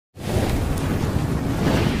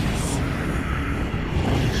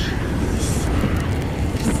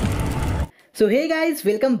So hey guys,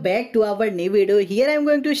 welcome back to our new video. Here I am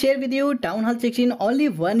going to share with you Town Hall 16 only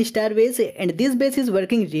 1-star base, and this base is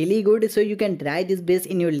working really good, so you can try this base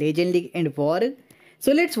in your Legend League and War.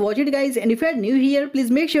 So let's watch it guys, and if you are new here,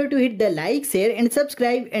 please make sure to hit the like, share and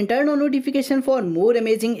subscribe and turn on notification for more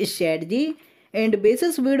amazing strategy and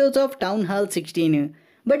basis videos of Town Hall 16.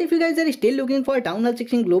 But if you guys are still looking for Town Hall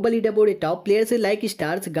 16 global leaderboard top players like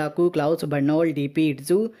Stars, Gaku, Klaus, Bernal, DP,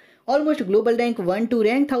 Itzu, almost global rank 1 to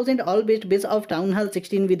rank 1000 all base of Town Hall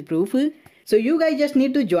 16 with proof. So you guys just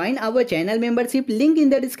need to join our channel membership, link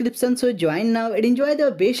in the description. So join now and enjoy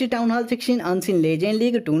the best Town Hall 16 Unseen Legend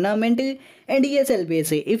League tournament and ESL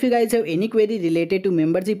base. If you guys have any query related to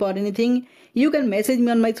membership or anything, you can message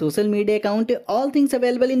me on my social media account. All things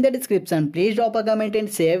available in the description. Please drop a comment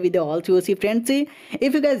and share with all COC friends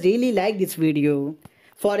if you guys really like this video.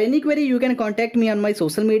 For any query, you can contact me on my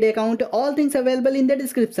social media account. All things available in the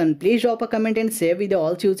description. Please drop a comment and share with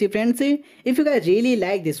all COC friends if you guys really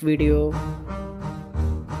like this video.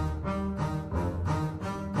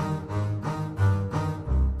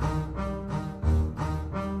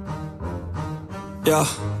 Yeah,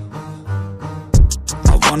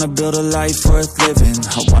 I wanna build a life worth living.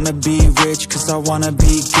 I wanna be rich cause I wanna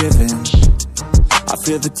be given. I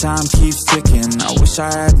feel the time keeps ticking. I wish I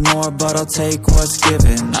had more, but I'll take what's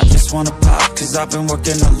given. I just wanna pop, cause I've been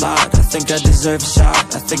working a lot. I think I deserve a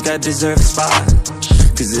shot, I think I deserve a spot.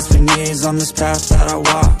 Cause it's been years on this path that I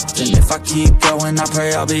walked, and if I keep going, I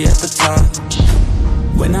pray I'll be at the top.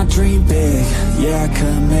 When I dream big, yeah I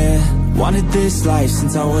commit. Wanted this life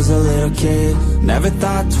since I was a little kid. Never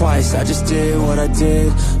thought twice, I just did what I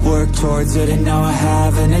did. Worked towards it and now I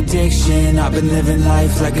have an addiction. I've been living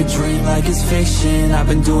life like a dream, like it's fiction. I've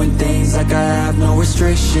been doing things like I have no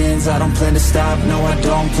restrictions. I don't plan to stop, no I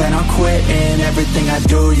don't plan on quitting. Everything I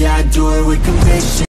do, yeah I do it with conviction.